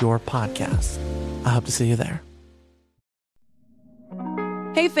get your podcasts. I hope to see you there.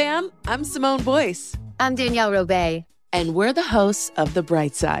 Hey fam, I'm Simone Boyce. I'm Danielle Robay. And we're the hosts of The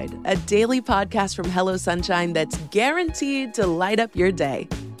Bright Side, a daily podcast from Hello Sunshine that's guaranteed to light up your day.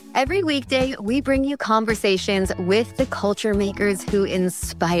 Every weekday, we bring you conversations with the culture makers who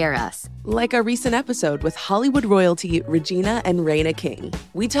inspire us. Like our recent episode with Hollywood royalty Regina and Raina King.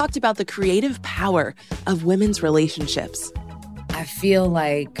 We talked about the creative power of women's relationships. I feel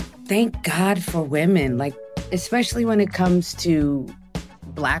like, thank God for women, like, especially when it comes to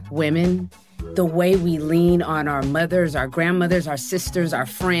Black women, the way we lean on our mothers, our grandmothers, our sisters, our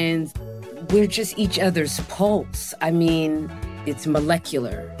friends. We're just each other's pulse. I mean, it's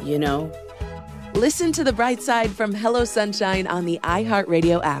molecular, you know? Listen to The Bright Side from Hello Sunshine on the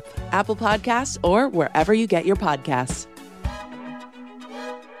iHeartRadio app, Apple Podcasts, or wherever you get your podcasts.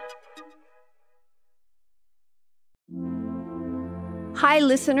 Hi,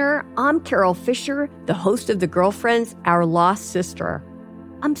 listener. I'm Carol Fisher, the host of The Girlfriends, Our Lost Sister.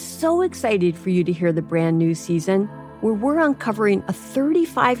 I'm so excited for you to hear the brand new season where we're uncovering a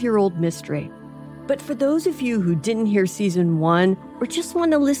 35-year-old mystery. But for those of you who didn't hear season 1 or just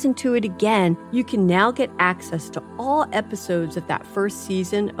want to listen to it again, you can now get access to all episodes of that first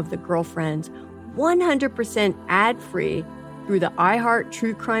season of The Girlfriends 100% ad-free through the iHeart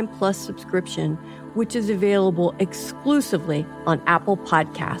True Crime Plus subscription, which is available exclusively on Apple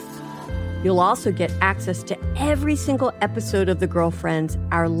Podcasts. You'll also get access to every single episode of The Girlfriends,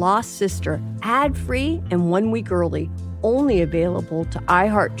 Our Lost Sister, ad-free and 1 week early, only available to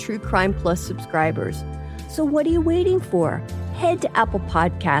iHeart True Crime Plus subscribers. So what are you waiting for? Head to Apple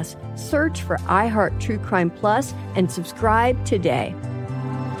Podcasts, search for iHeart True Crime Plus, and subscribe today.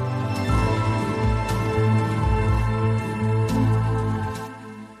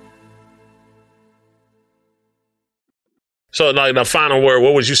 So, like, the final word,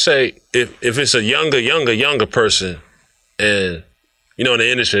 what would you say if it's a younger person, and, you know, in the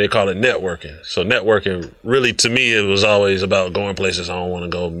industry, they call it networking. So networking, really, to me, it was always about going places I don't want to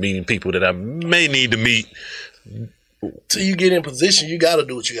go, meeting people that I may need to meet. Till you get in position, you got to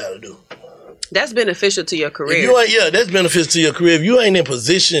do what you got to do. That's beneficial to your career. That's beneficial to your career. If you ain't in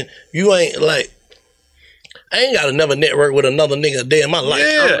position, you ain't, like, I ain't got to never network with another nigga a day in my life.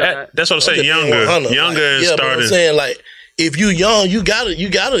 Yeah, that's what I'm saying, younger and starting. But I'm saying, like, if you young, you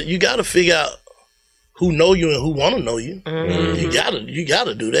gotta figure out who know you and who want to know you. Mm-hmm. You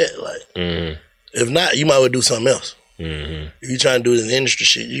gotta do that. Like, if not, you might well do something else. Mm-hmm. If you trying to do it in the industry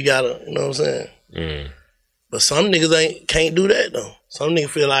shit, you gotta, you know what I'm saying. But some niggas can't do that though. Some niggas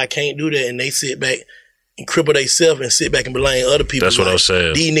feel like I can't do that, and they sit back and cripple themselves and sit back and blame other people. That's what I'm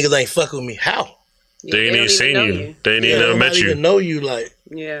saying. These niggas ain't fucking with me. How? They ain't even seen you. They ain't even met you. Even know you, like.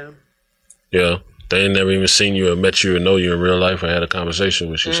 Yeah. They ain't never even seen you or met you or know you in real life or had a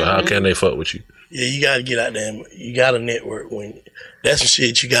conversation with you. So how can they fuck with you? Yeah, you gotta get out there. You gotta network. That's some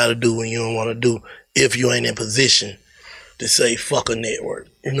shit you gotta do when you don't want to do if you ain't in position to say fuck a network.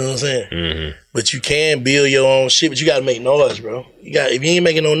 You know what I'm saying? Mm-hmm. But you can build your own shit, but you gotta make noise, bro. If you ain't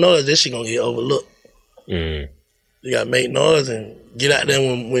making no noise, this shit gonna get overlooked. Mm-hmm. You gotta make noise and get out there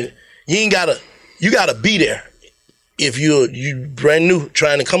when you ain't gotta. You gotta be there. If you brand new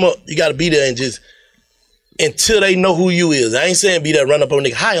trying to come up, you gotta be there and just until they know who you is. I ain't saying be there, run up on a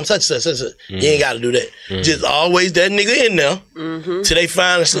nigga. Hi, I'm such and such. Mm-hmm. You ain't gotta do that. Mm-hmm. Just always that nigga in there till they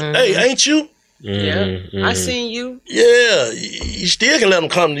find us. Hey, ain't you? Yeah, I seen you. Yeah, you still can let them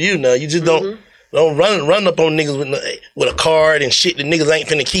come to you now. You just don't. Don't run up on niggas with a card and shit that niggas ain't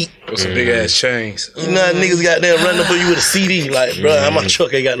finna keep. With some big ass chains. You know how niggas got there run up on you with a CD. Like, bro, my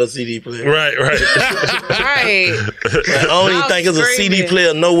truck ain't got no CD player. Right. Right. Like, I don't even think it's a CD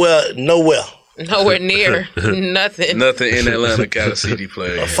player nowhere. Nowhere near. Nothing. Nothing in Atlanta got a CD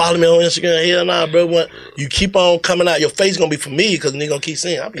player. Follow me on Instagram. Hell nah, bro. When you keep on coming out, your face gonna be familiar because nigga gonna keep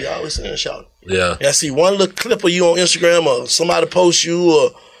saying. I be always saying shout. Yeah. I see one little clip of you on Instagram or somebody post you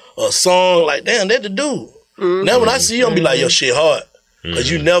or a song, like, damn, that the dude. Now when I see you, I'm be like, yo, shit hard. Because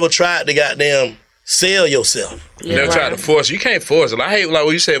you never tried to goddamn sell yourself. You never tried to force it. You can't force it. I hate like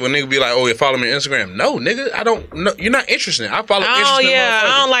what you said when nigga be like, oh, you follow me on Instagram. No, nigga, I don't know. You're not interested. I follow interested.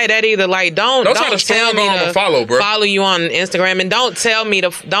 I don't like that either. Like, don't try to tell me to follow, bro. Follow you on Instagram, and don't tell me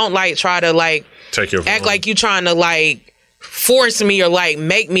to like try to like take your phone. Act like you trying to like force me or like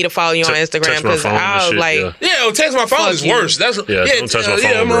make me to follow you on Instagram because I'll like text my phone is worse. That's don't touch my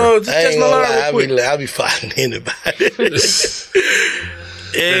phone, bro. Text my line. I be fighting anybody.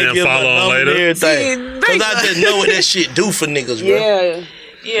 And then follow on later. Because I just know what that shit do for niggas, bro. Yeah.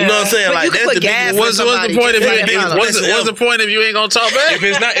 You know what I'm saying? But like that's the big. What's the point if you ain't gonna talk back? If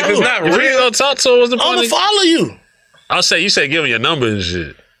it's not real, you ain't gonna talk to him, what's the point? I'm gonna follow you. I'll say you say give him your number and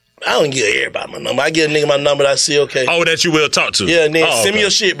shit. I don't give everybody my number. I give a nigga my number that I see okay. Oh, that you will talk to. Yeah, and then send me your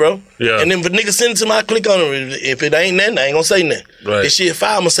shit, bro. Yeah. And then if a nigga send it to me, I click on it. If it ain't nothing, I ain't gonna say nothing. Right. If shit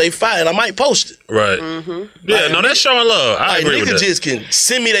fire, I'm gonna say fire, and I might post it. Right. Yeah, no, that's showing love. I agree with that. Niggas just can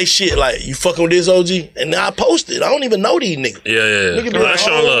send me they shit like, you fucking with this OG? And then I post it. I don't even know these niggas. Yeah. Niggas be No, that's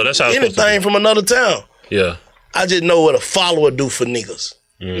showing love. That's how it's supposed to be. anything from another town. Yeah. I just know what a follower do for niggas.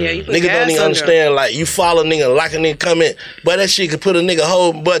 Yeah, you put Niggas gas don't even under. understand, like, you follow a nigga, like a nigga comment, but that shit could put a nigga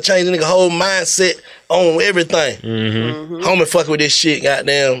change a nigga whole mindset on everything. Homie fuck with this shit,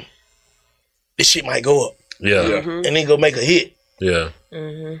 goddamn, this shit might go up. Yeah. And then go make a hit. Yeah.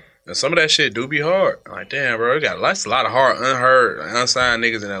 And some of that shit do be hard. Like, damn, bro, that's a lot of hard, unheard, unsigned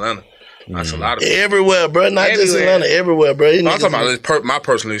niggas in Atlanta. That's a lot of everywhere, bro. Not just Atlanta, everywhere, bro. I'm talking about my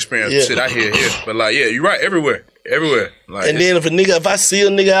personal experience, shit I hear here. But like, yeah, you're right, everywhere. Like, and then if I see a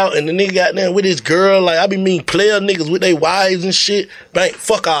nigga out and the nigga got there with his girl, like I be mean player niggas with their wives and shit, man,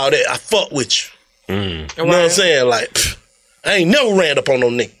 fuck all that. I fuck with you. You know what I'm saying? Like, I ain't never ran up on no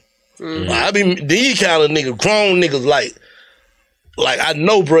nigga. Like, I be these kind of niggas, grown niggas, like I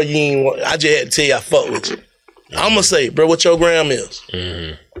know, bro, you ain't want, I just had to tell you I fuck with you. I'ma say, bro, what your gram is.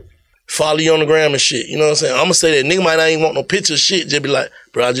 Follow you on the gram and shit. You know what I'm saying? I'ma say that nigga might not even want no picture of shit. Just be like,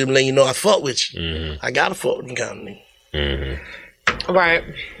 bro, I just be letting you know I fuck with you. I gotta fuck with them kind of niggas. Right.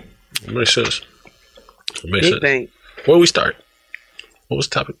 Makes sense. Big bang. Where we start? What was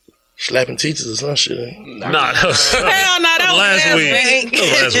the topic? Slapping teachers or some shit. Nah, that was Hell no, that was last week. That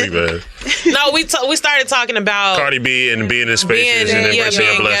was last week, man. No, we started talking about Cardi B and being in spaces and embracing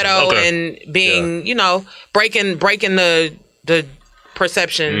her being blessings. ghetto Okay. and being, you know, breaking the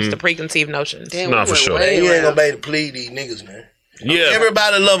perceptions, the preconceived notions. Damn, Nah, for sure. Man, you ain't gonna be able to plead these niggas, man. Yeah.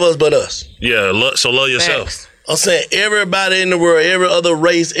 Everybody love us but us. Yeah, so love yourself. I'm saying everybody in the world, every other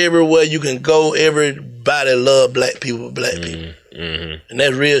race, everywhere you can go, everybody love black people. And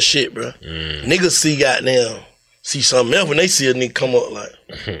that's real shit, bro. Niggas see something else when they see a nigga come up like,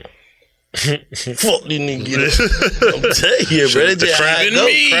 fuck these niggas get it. I'm telling you, bro. That's just how it go.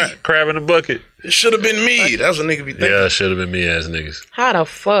 Crab in the bucket. It should have been me. That's what nigga be thinking. Yeah, it should have been me ass niggas. How the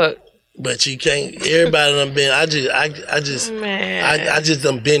fuck? But you can't. Everybody done been. I just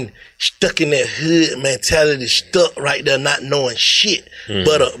done been stuck in that hood mentality, stuck right there, not knowing shit,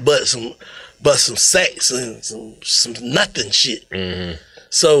 but some sex and some nothing shit.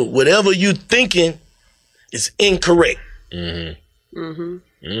 So whatever you thinking is incorrect.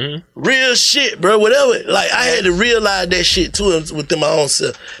 Real shit, bro. Whatever. Like I had to realize that shit too within my own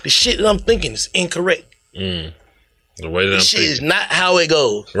self. The shit that I'm thinking is incorrect. The way that this shit is not how it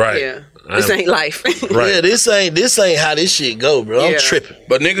goes. Right. Yeah. This ain't life. Right. Yeah, this ain't how this shit go, bro. I'm tripping.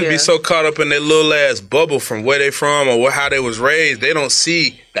 But niggas be so caught up in that little ass bubble from where they from or how they was raised, they don't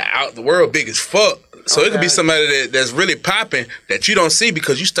see the world big as fuck. So it could be somebody that's really popping that you don't see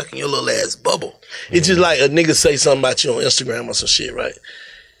because you stuck in your little ass bubble. It's just like a nigga say something about you on Instagram or some shit, right?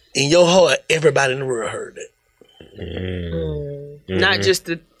 In your heart, everybody in the world heard that. Not just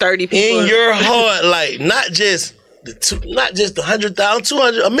the 30 people. In your heart, like not just the 100,000,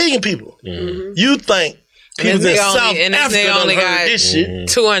 200, 1 million people. You think people in South Africa only heard got this shit.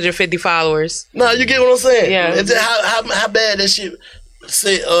 250 followers. No, you get what I'm saying? Yeah. It's just how bad that shit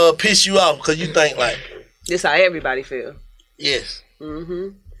piss you off because you think like this how everybody feel. Yes.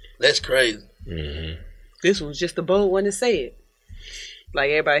 That's crazy. This was just a bold one to say it.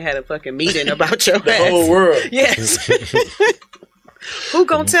 Like everybody had a fucking meeting about your the ass. whole world. Yes. Who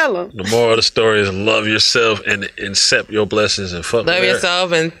gonna tell them? The moral of the story is love yourself and accept your blessings and fuck. Love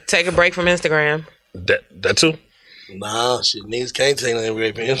yourself and take a break from Instagram. That too. Nah, shit, niggas can't take nothing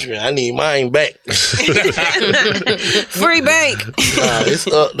away from Instagram. I need mine back. Free bank. Nah, it's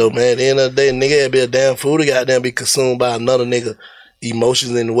up though, man. At the end of the day, nigga had be a damn fool to goddamn be consumed by another nigga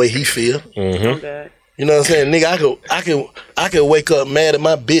emotions in the way he feel. Mm-hmm. You know what I'm saying, nigga? I could wake up mad at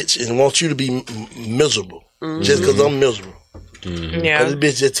my bitch and want you to be miserable just because I'm miserable. Mm-hmm. Yeah. Cause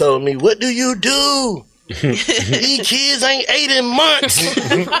this bitch just told me, "What do you do? These kids ain't 8 in months."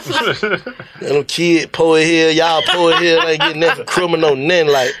 And them kid poet here, y'all poet here, ain't getting nothing criminal, nothing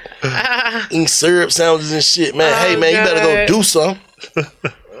like eating syrup sandwiches and shit, man. Hey, man, you better go do something.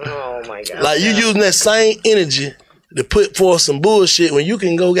 Oh my god! Like you using that same energy to put forth some bullshit when you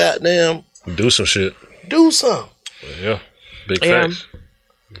can go goddamn do some shit. Do something. Yeah, big facts.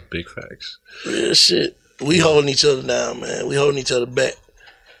 Big facts. Real shit. We holding each other down, man. We holding each other back.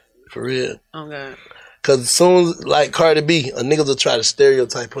 For real. Oh god. Cause as soon as, like Cardi B, a niggas will try to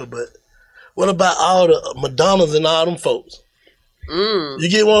stereotype her, but what about all the Madonnas and all them folks? You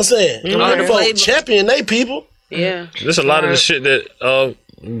get what I'm saying? Them folks champion they people. Yeah. There's a lot of the shit that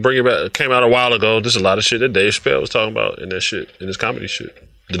bring it back came out a while ago. There's a lot of shit that Dave Chappelle was talking about in that shit, in his comedy shit.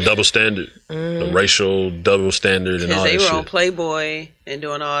 The double standard, the racial double standard, and all that shit. They were on shit. Playboy and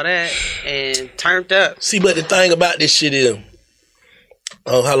doing all that and turned up. See, but the thing about this shit is,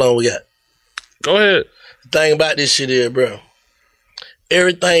 how long we got? Go ahead. The thing about this shit is, bro,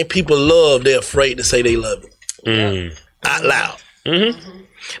 everything people love, they're afraid to say they love it out loud. Mm-hmm.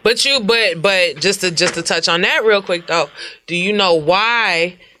 But just to touch on that real quick though, do you know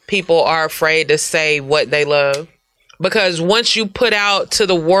why people are afraid to say what they love? Because once you put out to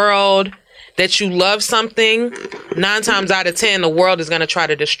the world that you love something, 9 times out of 10, the world is going to try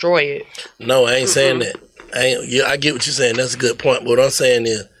to destroy it. No, I ain't saying that. I get what you're saying. That's a good point. But what I'm saying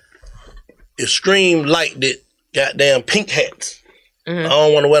is, if Scream liked it, goddamn pink hats. I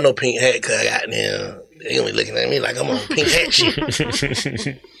don't want to wear no pink hat because goddamn, they gonna be looking at me like I'm on pink hat shit.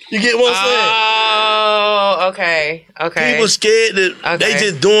 You get what I'm saying? Oh, okay. People scared that they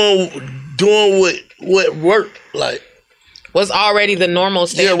just doing what worked. Like, was already the normal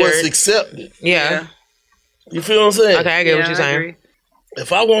standard. Yeah, what's accepted. Yeah. You feel what I'm saying? Okay, I get what you're saying.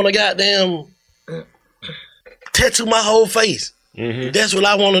 If I want to goddamn tattoo my whole face, that's what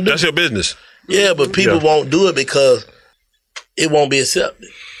I want to do. That's your business. Yeah, but people won't do it because it won't be accepted.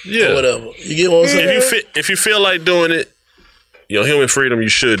 Yeah. Or whatever. You get what I'm saying? If you feel like doing it, your human freedom, you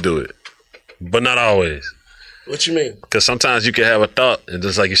should do it. But not always. What you mean? Because sometimes you can have a thought, and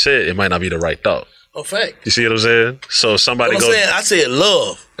just like you said, it might not be the right thought. Oh, fact. You see what I'm saying? So somebody What I'm saying, I said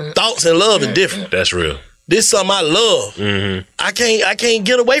love. Thoughts and love are different. That's real. This is something I love. I can't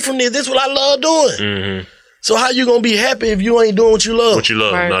get away from this. This is what I love doing. So how you gonna be happy if you ain't doing what you love? What you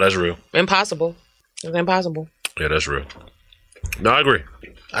love? Right. No, that's real. Impossible. It's impossible. Yeah, that's real. No, I agree.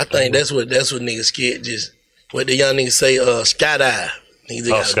 I think that's what niggas scared. Just what the young niggas say, skydive. Niggas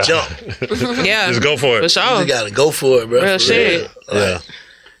just gotta jump. Yeah. Just go for it. For sure. You just gotta go for it, bro. Real shit.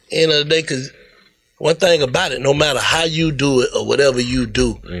 End of the day, cause one thing about it, no matter how you do it or whatever you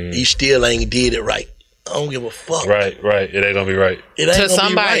do, you still ain't did it right. I don't give a fuck. Right. It ain't gonna be right. It ain't To gonna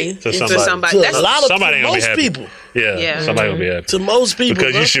somebody. be right. To somebody. To a lot of somebody ain't gonna be most happy. people. Yeah. Somebody gonna be happy. To most people,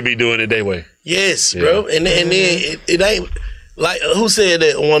 Because bro. you should be doing it their way. Yes, bro. And then it ain't like who said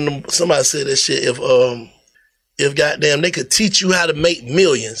that? Somebody said that shit. If goddamn they could teach you how to make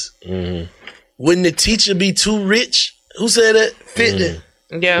millions, wouldn't the teacher be too rich? Who said that? 50.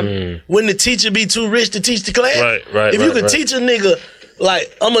 Yeah. Wouldn't the teacher be too rich to teach the class? Right. If you could teach a nigga,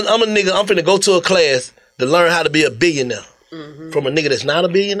 like I'm a nigga, I'm finna go to a class to learn how to be a billionaire from a nigga that's not a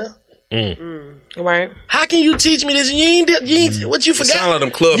billionaire. Right. How can you teach me this? And you ain't what you forgot? Sound like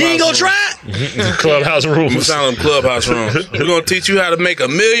them clubhouse You ain't gonna rooms. try it? Clubhouse rooms. Sound like them clubhouse rooms. We're gonna teach you how to make $1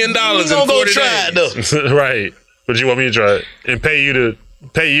 million in 40 You gonna go days. try it though? Right. But you want me to try it and pay you to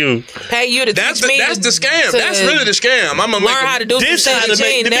That's teach me. That's the scam. to That's really the scam. I'm gonna learn how to do This some how shit to that you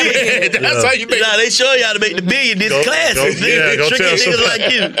make ain't the never billion. did. That's how you make. Nah, they show you how to make the billion. This class is tricking niggas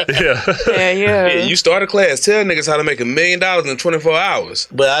like you. Yeah, you start a class. Tell niggas how to make $1 million in 24 hours.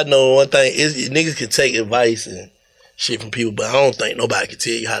 But I know one thing is niggas can take advice and shit from people, but I don't think nobody can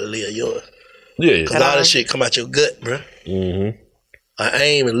tell you how to live yours. Yeah. Cause all that shit come out your gut, bro. I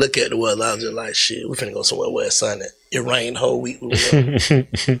ain't even look at the weather. I was just like, shit, we finna go somewhere where it's sunny. It rained the whole week.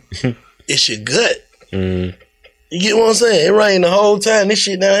 It's your gut. You get what I'm saying? It rained the whole time. This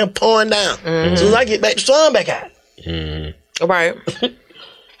shit down here pouring down. As soon as I get back, the sun back out. Right.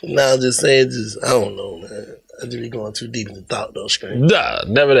 Nah, I'm just saying, I don't know, man. I just be going too deep into thought, though, Scream. Nah,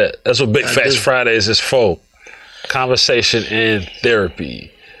 never that. That's what Big Facts Fridays is for. conversation and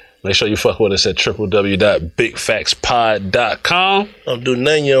therapy. Make sure you fuck with us at www.bigfactspod.com. Don't do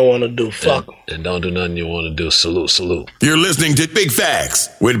nothing you don't want to do. Fuck them. And don't do nothing you want to do. Salute. You're listening to Big Facts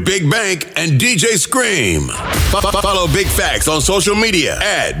with Big Bank and DJ Scream. Follow Big Facts on social media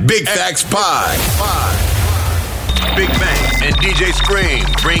at Big Facts Pod. Big Bank and DJ Scream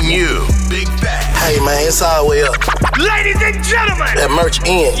bring you Big Facts. Hey, man, it's all the way up. Ladies and gentlemen. That merch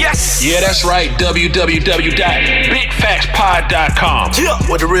in. Yes. Yeah, that's right. www.bigfactspod.com. Yeah,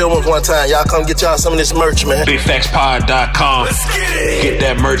 with the real ones one time. Y'all come get y'all some of this merch, man. Bigfactspod.com. Let's get it. Get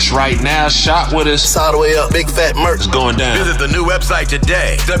that merch right now. Shop with us. It's all the way up. Big Fat merch. It's going down. Visit the new website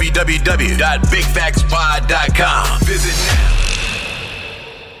today. www.bigfactspod.com. Visit now.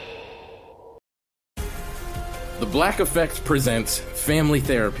 The Black Effect presents Family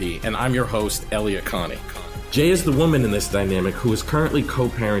Therapy, and I'm your host, Elliot Connie. Jay is the woman in this dynamic who is currently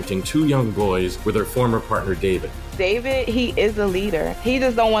co-parenting 2 young boys with her former partner, David. David, he is a leader. He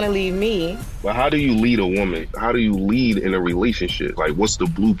just don't want to leave me. But how do you lead a woman? How do you lead in a relationship? Like, what's the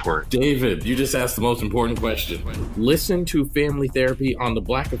blueprint? David, you just asked the most important question. Listen to Family Therapy on the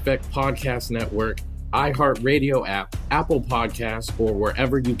Black Effect Podcast Network, iHeartRadio app, Apple Podcasts, or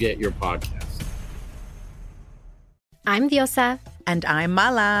wherever you get your podcasts. I'm Diosa. And I'm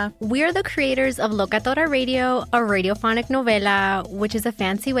Mala. We're the creators of Locatora Radio, a radiophonic novela, which is a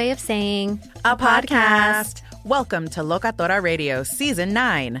fancy way of saying a podcast. Welcome to Locatora Radio Season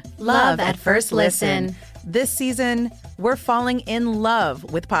 9. Love at First Listen. This season, we're falling in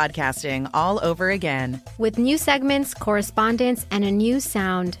love with podcasting all over again. With new segments, correspondence, and a new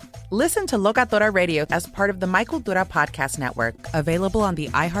sound. Listen to Locatora Radio as part of the Michael Dura Podcast Network, available on the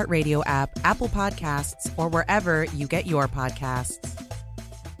iHeartRadio app, Apple Podcasts, or wherever you get your podcasts.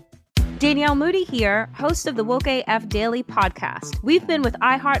 Danielle Moody here, host of the Woke AF Daily podcast. We've been with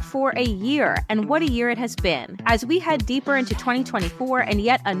iHeart for a year, and what a year it has been. As we head deeper into 2024 and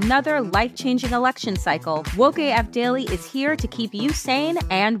yet another life-changing election cycle, Woke AF Daily is here to keep you sane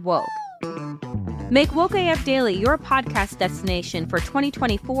and woke. Make Woke AF Daily your podcast destination for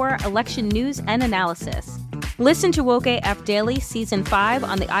 2024 election news and analysis. Listen to Woke AF Daily Season 5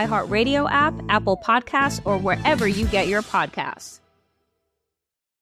 on the iHeartRadio app, Apple Podcasts, or wherever you get your podcasts.